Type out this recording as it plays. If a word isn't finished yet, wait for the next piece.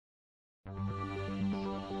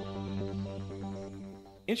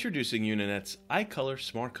Introducing UNINET'S iColor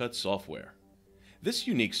SmartCUT Software. This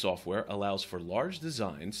unique software allows for large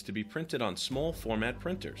designs to be printed on small format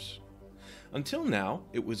printers. Until now,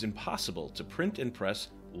 it was impossible to print and press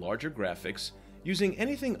larger graphics using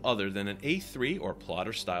anything other than an A3 or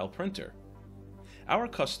plotter style printer. Our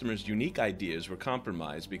customers' unique ideas were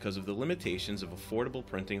compromised because of the limitations of affordable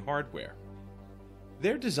printing hardware.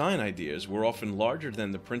 Their design ideas were often larger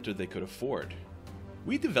than the printer they could afford.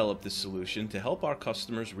 We developed this solution to help our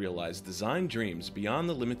customers realize design dreams beyond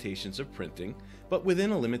the limitations of printing, but within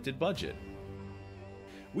a limited budget.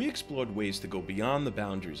 We explored ways to go beyond the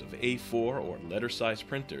boundaries of A4 or letter-sized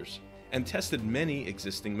printers and tested many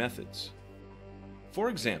existing methods. For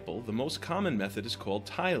example, the most common method is called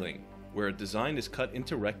tiling, where a design is cut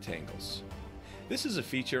into rectangles. This is a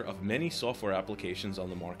feature of many software applications on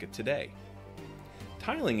the market today.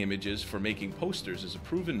 Tiling images for making posters is a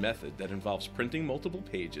proven method that involves printing multiple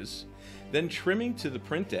pages, then trimming to the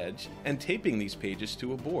print edge and taping these pages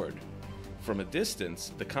to a board. From a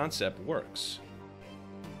distance, the concept works.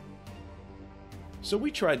 So we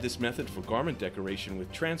tried this method for garment decoration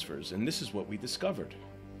with transfers, and this is what we discovered.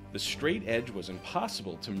 The straight edge was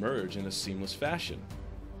impossible to merge in a seamless fashion.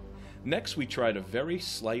 Next, we tried a very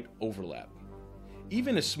slight overlap,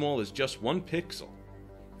 even as small as just 1 pixel.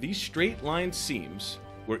 These straight-lined seams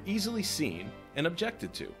were easily seen and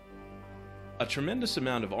objected to. A tremendous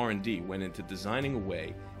amount of R&D went into designing a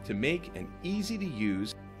way to make an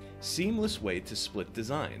easy-to-use, seamless way to split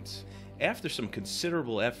designs. After some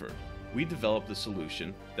considerable effort, we developed a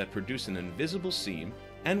solution that produced an invisible seam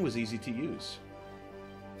and was easy to use.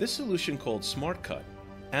 This solution, called SmartCUT,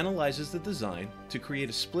 analyzes the design to create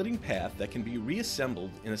a splitting path that can be reassembled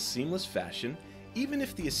in a seamless fashion, even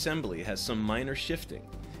if the assembly has some minor shifting,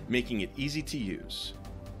 making it easy to use.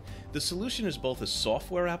 The solution is both a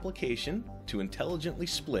software application to intelligently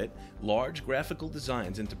split large graphical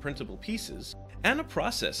designs into printable pieces, and a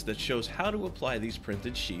process that shows how to apply these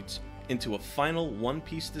printed sheets into a final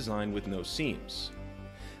one-piece design with no seams.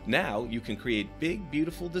 Now you can create big,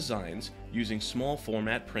 beautiful designs using small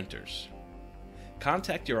format printers.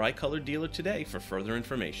 Contact your iColor dealer today for further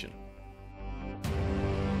information.